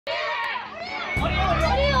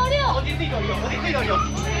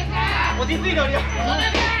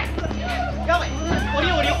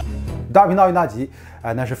大频道一大吉，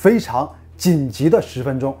那是非常紧急的10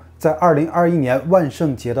分钟。在2021年万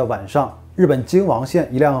圣节的晚上，日本京王线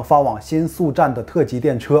一辆发往新宿站的特急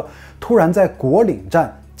电车突然在国岭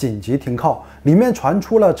站紧急停靠，里面传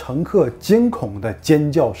出了乘客惊恐的尖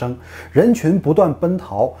叫声，人群不断奔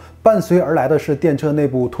逃，伴随而来的是电车内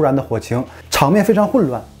部突然的火情，场面非常混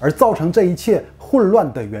乱。而造成这一切混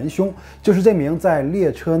乱的元凶，就是这名在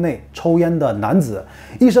列车内抽烟的男子，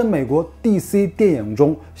一身美国 DC 电影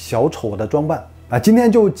中小丑的装扮。今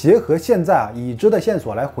天就结合现在已知的线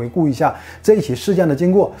索来回顾一下这一起事件的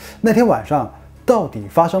经过。那天晚上到底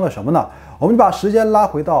发生了什么呢？我们把时间拉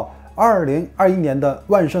回到2021年的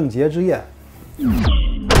万圣节之夜。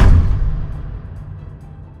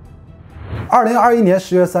2021年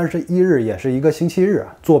10月31日，也是一个星期日，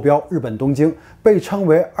坐标日本东京，被称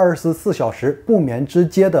为24小时不眠之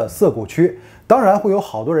街的涩谷区。当然会有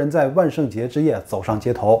好多人在万圣节之夜走上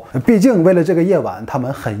街头，毕竟为了这个夜晚，他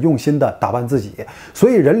们很用心的打扮自己，所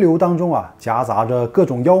以人流当中夹杂着各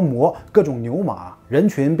种妖魔、各种牛马，人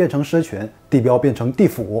群变成狮群，地标变成地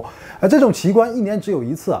府。这种奇观一年只有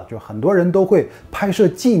一次就很多人都会拍摄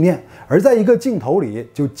纪念。而在一个镜头里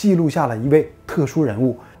就记录下了一位特殊人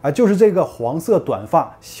物就是这个黄色短发、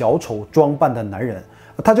小丑装扮的男人，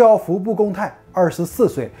他叫服部恭太，24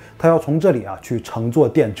岁，他要从这里去乘坐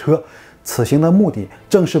电车。此行的目的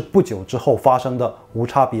正是不久之后发生的无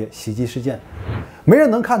差别袭击事件。没人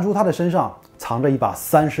能看出他的身上藏着一把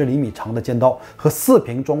30厘米长的尖刀和4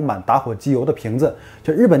瓶装满打火机油的瓶子。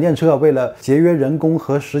这日本电车为了节约人工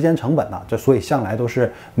和时间成本这所以向来都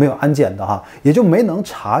是没有安检的也就没能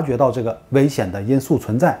察觉到这个危险的因素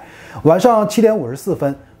存在。晚上7点54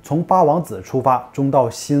分。从八王子出发，中到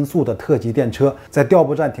新宿的特急电车在调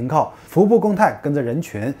布站停靠，服部恭太跟着人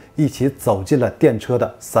群一起走进了电车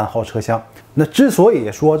的3号车厢。那之所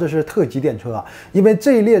以说这是特急电车因为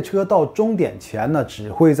这一列车到终点前呢，只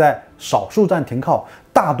会在少数站停靠，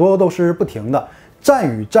大多都是不停的，站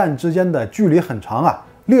与站之间的距离很长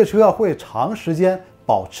列车会长时间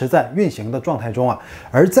保持在运行的状态中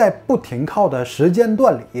而在不停靠的时间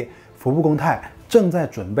段里，服部恭太正在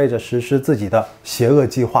准备着实施自己的邪恶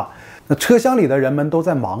计划。那车厢里的人们都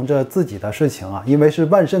在忙着自己的事情因为是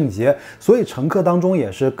万圣节，所以乘客当中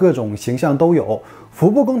也是各种形象都有。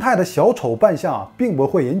服部恭太的小丑扮相并不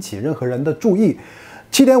会引起任何人的注意。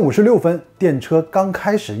7点56分，电车刚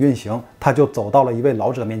开始运行，他就走到了一位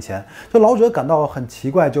老者面前。这老者感到很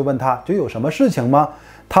奇怪，就问他有什么事情吗？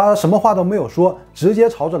他什么话都没有说，直接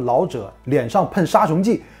朝着老者脸上喷杀虫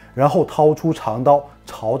剂，然后掏出长刀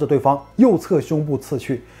朝着对方右侧胸部刺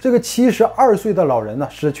去。这个72岁的老人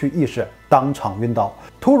失去意识，当场晕倒。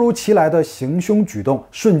突如其来的行凶举动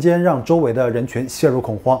瞬间让周围的人群陷入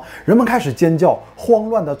恐慌，人们开始尖叫，慌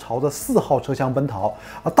乱地朝着4号车厢奔逃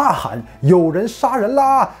大喊有人杀人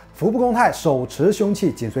啦！服部恭太手持凶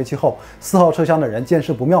器紧随其后，4号车厢的人见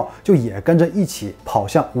势不妙，就也跟着一起跑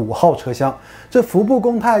向5号车厢。这服部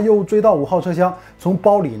恭太又追到5号车厢，从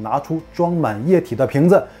包里拿出装满液体的瓶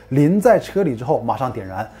子，淋在车里之后马上点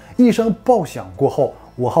燃。一声爆响过后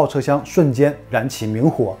，5号车厢瞬间燃起明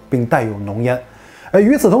火，并带有浓烟。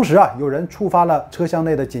与此同时有人触发了车厢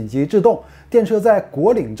内的紧急制动，电车在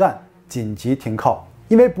国岭站紧急停靠。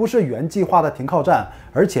因为不是原计划的停靠站，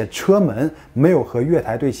而且车门没有和月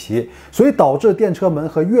台对齐，所以导致电车门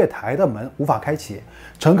和月台的门无法开启。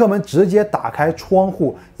乘客们直接打开窗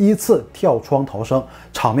户，依次跳窗逃生，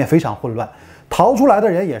场面非常混乱。逃出来的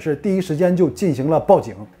人也是第一时间就进行了报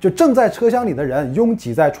警。就正在车厢里的人拥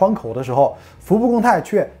挤在窗口的时候，服部恭太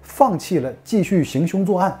却放弃了继续行凶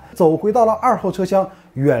作案，走回到了2号车厢，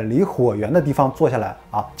远离火源的地方坐下来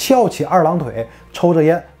翘起2郎腿，抽着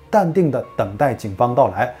烟，淡定地等待警方到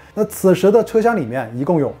来。那此时的车厢里面一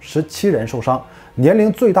共有17人受伤，年龄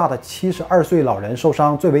最大的72岁老人受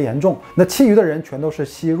伤最为严重，那其余的人全都是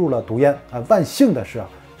吸入了毒烟万幸的是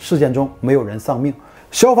事件中没有人丧命。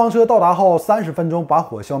消防车到达后30分钟把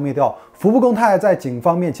火消灭掉。服部恭太在警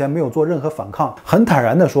方面前没有做任何反抗，很坦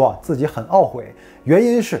然地说自己很懊悔，原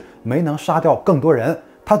因是没能杀掉更多人。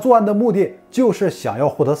他作案的目的就是想要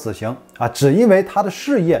获得死刑只因为他的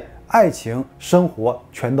事业、爱情、生活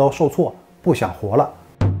全都受挫，不想活了。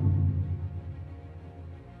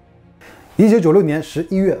1996年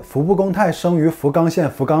11月，服部恭太生于福冈县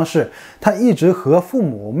福冈市，他一直和父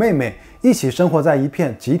母、妹妹一起生活在一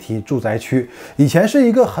片集体住宅区。以前是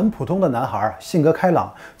一个很普通的男孩，性格开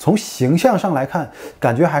朗，从形象上来看，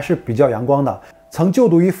感觉还是比较阳光的。曾就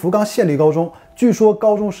读于福冈县立高中，据说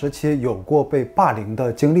高中时期有过被霸凌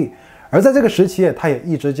的经历。而在这个时期，他也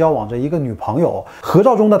一直交往着一个女朋友，合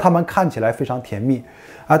照中的他们看起来非常甜蜜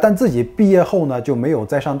但自己毕业后呢就没有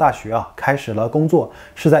再上大学开始了工作，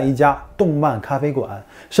是在一家动漫咖啡馆，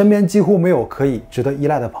身边几乎没有可以值得依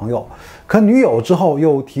赖的朋友。可女友之后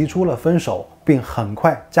又提出了分手，并很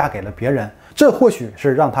快嫁给了别人。这或许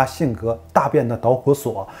是让他性格大变的导火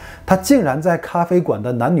索。他竟然在咖啡馆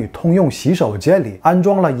的男女通用洗手间里安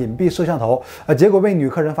装了隐蔽摄像头，结果被女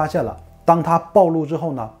客人发现了。当他暴露之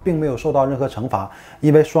后呢，并没有受到任何惩罚，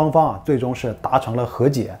因为双方最终是达成了和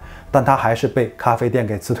解，但他还是被咖啡店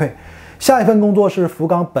给辞退。下一份工作是福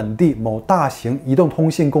冈本地某大型移动通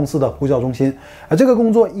信公司的呼叫中心，这个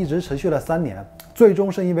工作一直持续了3年，最终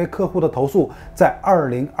是因为客户的投诉，在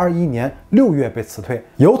2021年6月被辞退。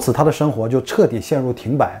由此他的生活就彻底陷入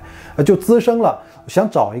停摆，就滋生了想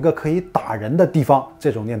找一个可以打人的地方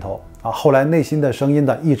这种念头后来内心的声音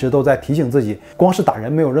呢，一直都在提醒自己，光是打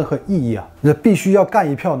人没有任何意义那必须要干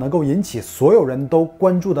一票能够引起所有人都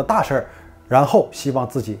关注的大事儿，然后希望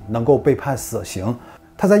自己能够被判死刑。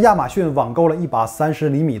他在亚马逊网购了一把30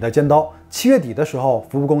厘米的尖刀。7月底的时候，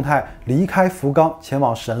服部恭太离开福冈，前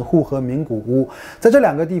往神户和名古屋，在这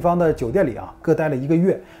2个地方的酒店里各待了1个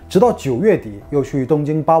月，直到9月底又去东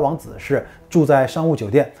京八王子市住在商务酒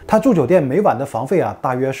店。他住酒店每晚的房费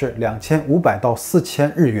大约是2500到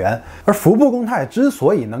4000日元。而服部恭太之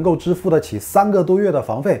所以能够支付得起3个多月的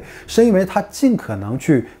房费，是因为他尽可能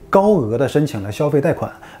去高额的申请了消费贷款，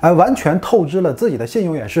完全透支了自己的信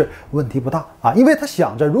用，也是问题不大因为他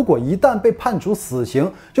想着，如果一旦被判处死刑，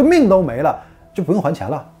就命都没了，就不用还钱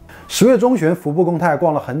了。10月中旬，服部恭太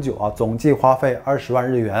逛了很久总计花费20万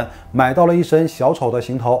日元，买到了一身小丑的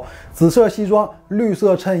行头，紫色西装、绿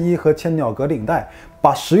色衬衣和千鸟格领带，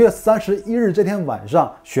把10月31日这天晚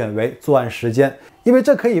上选为作案时间，因为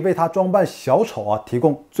这可以为他装扮小丑提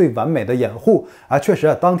供最完美的掩护确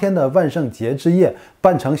实当天的万圣节之夜，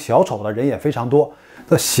扮成小丑的人也非常多。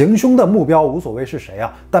这行凶的目标无所谓是谁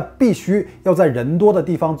但必须要在人多的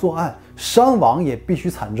地方作案，伤亡也必须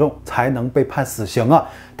惨重，才能被判死刑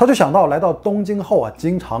他就想到来到东京后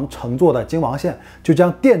经常乘坐的京王线，就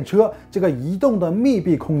将电车这个移动的密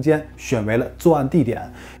闭空间选为了作案地点。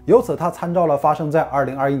由此他参照了发生在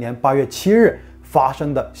2021年8月7日发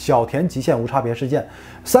生的小田急线无差别事件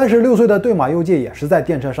，36岁的对马佑介也是在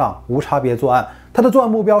电车上无差别作案。他的作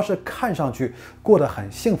案目标是看上去过得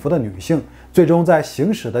很幸福的女性，最终在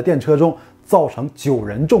行驶的电车中造成9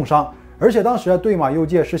人重伤。而且当时对马佑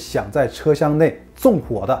介是想在车厢内纵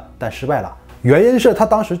火的，但失败了。原因是他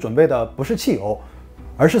当时准备的不是汽油，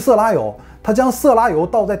而是色拉油。他将色拉油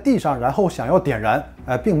倒在地上，然后想要点燃，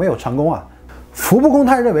并没有成功服部恭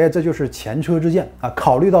太认为这就是前车之鉴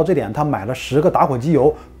考虑到这点，他买了10个打火机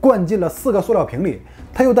油，灌进了4个塑料瓶里。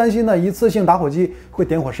他又担心呢一次性打火机会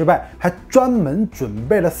点火失败，还专门准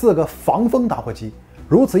备了4个防风打火机。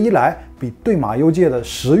如此一来，比对马佑介的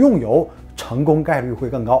食用油成功概率会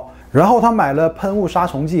更高。然后他买了喷雾杀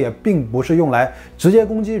虫剂，并不是用来直接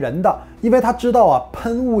攻击人的，因为他知道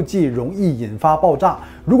喷雾剂容易引发爆炸，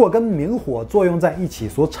如果跟明火作用在一起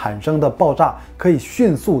所产生的爆炸可以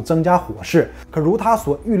迅速增加火势。可如他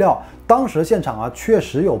所预料，当时现场确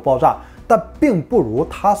实有爆炸，但并不如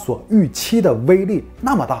他所预期的威力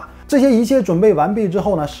那么大。这些一切准备完毕之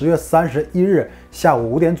后呢，10月31日下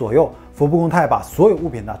午5点左右，服部恭太把所有物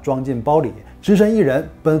品装进包里，只身一人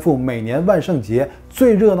奔赴每年万圣节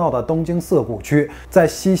最热闹的东京涩谷区，在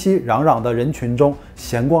熙熙攘攘的人群中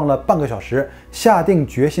闲逛了半个小时，下定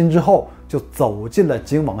决心之后就走进了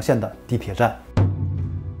京王线的地铁站。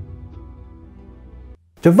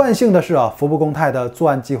这万幸的是服部恭太的作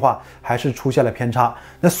案计划还是出现了偏差。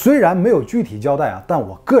那虽然没有具体交代但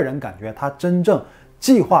我个人感觉他真正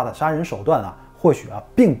计划的杀人手段或许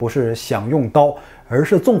并不是想用刀，而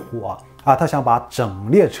是纵火他想把整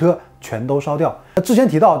列车全都烧掉。之前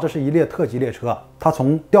提到这是一列特急列车，他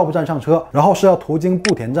从调布站上车，然后是要途经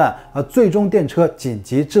步田站，最终电车紧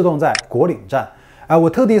急制动在国岭站。我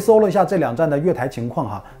特地搜了一下这2站的月台情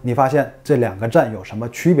况你发现这2个站有什么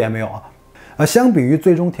区别没有相比于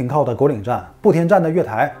最终停靠的国岭站，步田站的月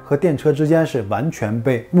台和电车之间是完全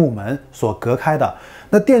被木门所隔开的。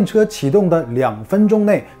那电车启动的2分钟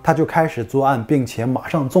内，他就开始作案，并且马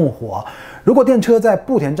上纵火。如果电车在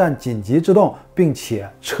步田站紧急制动，并且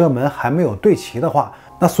车门还没有对齐的话，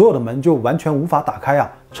那所有的门就完全无法打开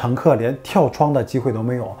乘客连跳窗的机会都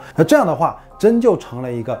没有。那这样的话，真就成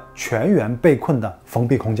了一个全员被困的封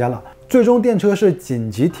闭空间了。最终，电车是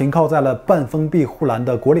紧急停靠在了半封闭护栏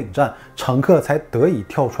的国岭站，乘客才得以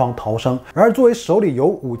跳窗逃生。而作为手里有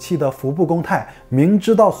武器的服部恭太，明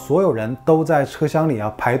知道所有人都在车厢里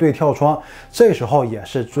排队跳窗，这时候也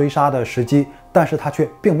是追杀的时机，但是他却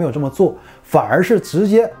并没有这么做，反而是直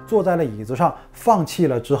接坐在了椅子上，放弃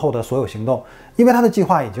了之后的所有行动，因为他的计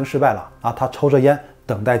划已经失败了啊！他抽着烟，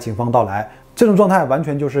等待警方到来。这种状态完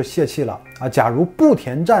全就是泄气了啊！假如不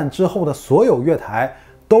田站之后的所有月台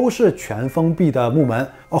都是全封闭的木门，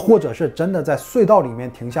或者是真的在隧道里面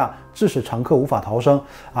停下，致使乘客无法逃生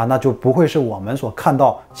啊，那就不会是我们所看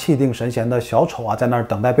到气定神闲的小丑在那儿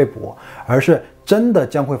等待被捕，而是真的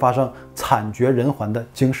将会发生惨绝人寰的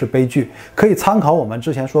惊世悲剧。可以参考我们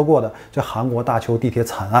之前说过的这韩国大邱地铁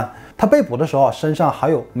惨案，他被捕的时候身上还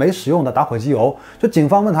有没使用的打火机油，就警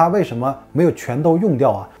方问他为什么没有全都用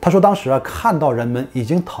掉他说当时看到人们已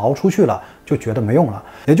经逃出去了，就觉得没用了。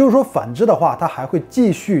也就是说，反之的话，他还会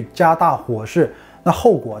继续加大火势，那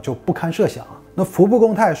后果就不堪设想。那服部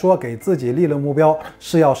恭太说给自己立了目标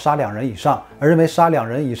是要杀2人以上，而认为杀2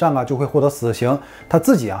人以上就会获得死刑，他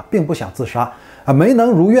自己并不想自杀没能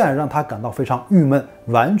如愿，让他感到非常郁闷，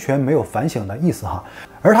完全没有反省的意思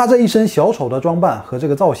而他这一身小丑的装扮和这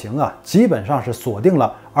个造型基本上是锁定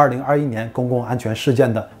了2021年公共安全事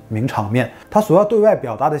件的名场面。他所要对外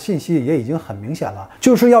表达的信息也已经很明显了，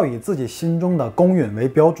就是要以自己心中的公允为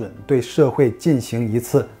标准，对社会进行一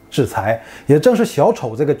次制裁。也正是小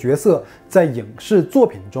丑这个角色在影视作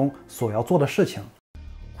品中所要做的事情。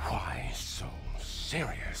 Why so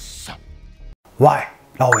serious? Why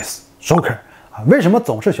always Joker? 为什么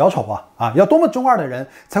总是小丑要多么中二的人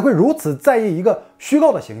才会如此在意一个虚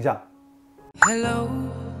构的形象 Hello.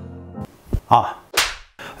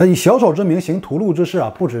 以小丑之名行屠戮之事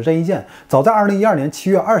不止这一件。早在2012年7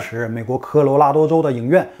月20日，美国科罗拉多州的影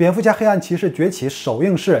院，蝙蝠侠黑暗骑士崛起首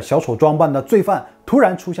映式，小丑装扮的罪犯突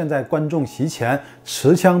然出现在观众席前，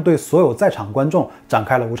持枪对所有在场观众展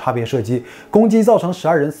开了无差别射击，攻击造成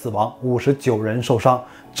12人死亡，59人受伤，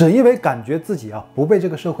只因为感觉自己不被这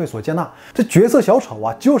个社会所接纳。这角色小丑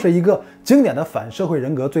就是一个经典的反社会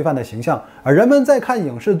人格罪犯的形象。而人们在看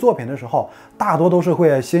影视作品的时候，大多都是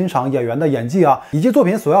会欣赏演员的演技以及作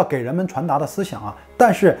品所要给人们传达的思想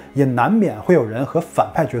但是也难免会有人和反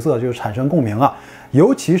派角色就产生共鸣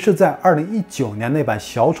尤其是在2019年那版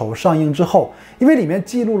小丑上映之后，因为里面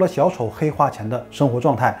记录了小丑黑化前的生活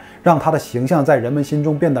状态，让他的形象在人们心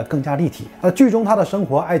中变得更加立体。剧中他的生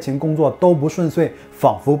活、爱情、工作都不顺遂，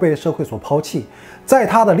仿佛被社会所抛弃。在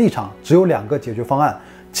他的立场只有2个解决方案：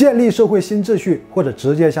建立社会新秩序，或者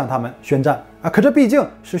直接向他们宣战可这毕竟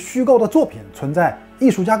是虚构的作品，存在艺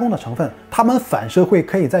术加工的成分，他们反社会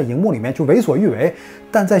可以在荧幕里面去为所欲为，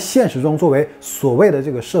但在现实中作为所谓的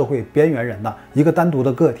这个社会边缘人一个单独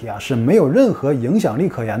的个体是没有任何影响力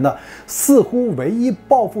可言的。似乎唯一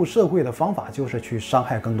报复社会的方法就是去伤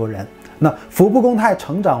害更多人。那服部恭太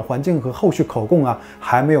成长环境和后续口供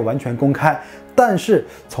还没有完全公开，但是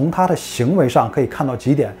从他的行为上可以看到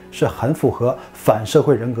几点是很符合反社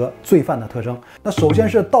会人格罪犯的特征。那首先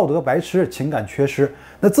是道德白痴，情感缺失。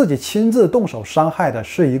那自己亲自动手伤害的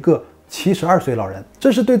是一个72岁老人，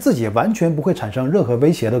这是对自己完全不会产生任何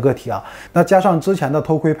威胁的个体那加上之前的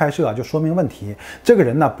偷窥拍摄就说明问题。这个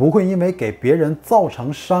人不会因为给别人造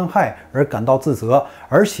成伤害而感到自责，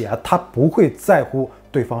而且他不会在乎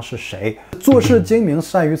对方是谁。做事精明，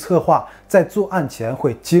善于策划，在作案前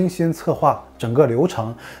会精心策划整个流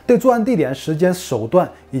程，对作案地点、时间、手段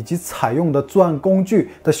以及采用的作案工具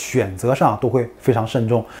的选择上都会非常慎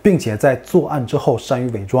重，并且在作案之后善于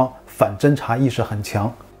伪装，反侦查意识很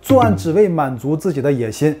强。作案只为满足自己的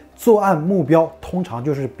野心，作案目标通常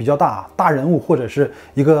就是比较大人物，或者是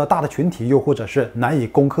一个大的群体，又或者是难以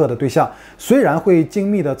攻克的对象。虽然会精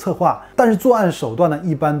密的策划，但是作案手段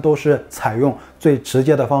一般都是采用最直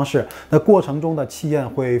接的方式。那过程中的气焰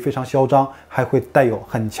会非常嚣张，还会带有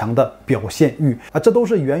很强的表现欲这都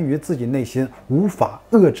是源于自己内心无法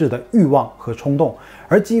遏制的欲望和冲动。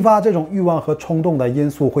而激发这种欲望和冲动的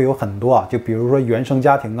因素会有很多就比如说原生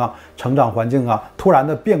家庭成长环境突然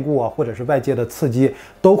的变故或者是外界的刺激，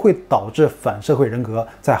都会导致反社会人格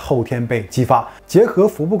在后天被激发。结合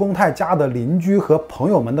服部恭太家的邻居和朋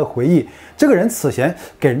友们的回忆，这个人此前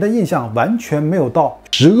给人的印象完全没有到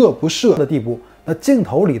十恶不赦的地步。那镜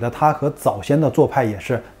头里的他和早先的做派也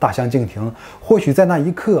是大相径庭。或许在那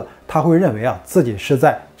一刻，他会认为自己是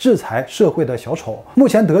在制裁社会的小丑。目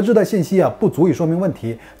前得知的信息不足以说明问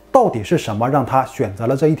题，到底是什么让他选择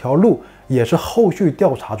了这一条路，也是后续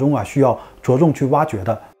调查中需要着重去挖掘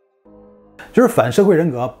的。就是反社会人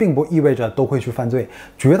格并不意味着都会去犯罪，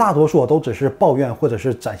绝大多数都只是抱怨或者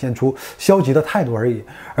是展现出消极的态度而已。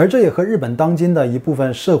而这也和日本当今的一部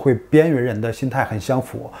分社会边缘人的心态很相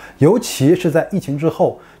符，尤其是在疫情之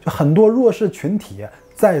后，就很多弱势群体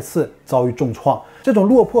再次遭遇重创，这种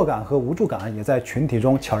落魄感和无助感也在群体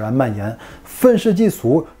中悄然蔓延，愤世嫉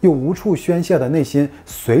俗又无处宣泄的内心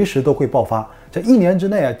随时都会爆发。这1年之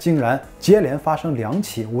内竟然接连发生2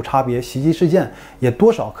起无差别袭击事件，也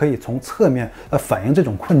多少可以从侧面反映这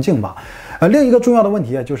种困境吧。另一个重要的问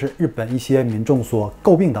题就是日本一些民众所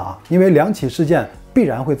诟病的因为2起事件必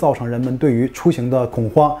然会造成人们对于出行的恐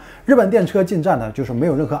慌。日本电车进站呢，就是没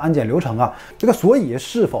有任何安检流程所以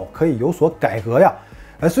是否可以有所改革呀？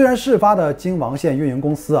虽然事发的京王线运营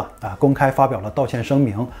公司公开发表了道歉声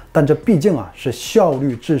明，但这毕竟是效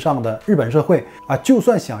率至上的日本社会就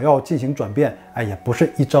算想要进行转变也不是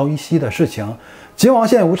一朝一夕的事情。京王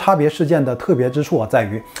线无差别事件的特别之处在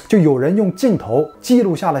于，就有人用镜头记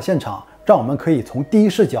录下了现场，让我们可以从第一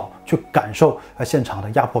视角去感受现场的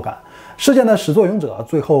压迫感。事件的始作俑者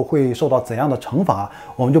最后会受到怎样的惩罚，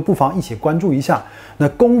我们就不妨一起关注一下。那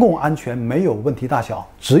公共安全没有问题大小，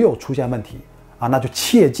只有出现问题那就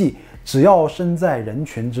切记，只要身在人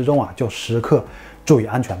群之中就时刻注意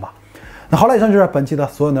安全吧。那好了，以上就是本期的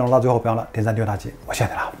所有内容，到最后不要忘了点赞、订阅、大吉，我谢谢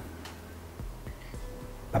你了，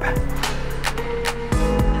拜拜。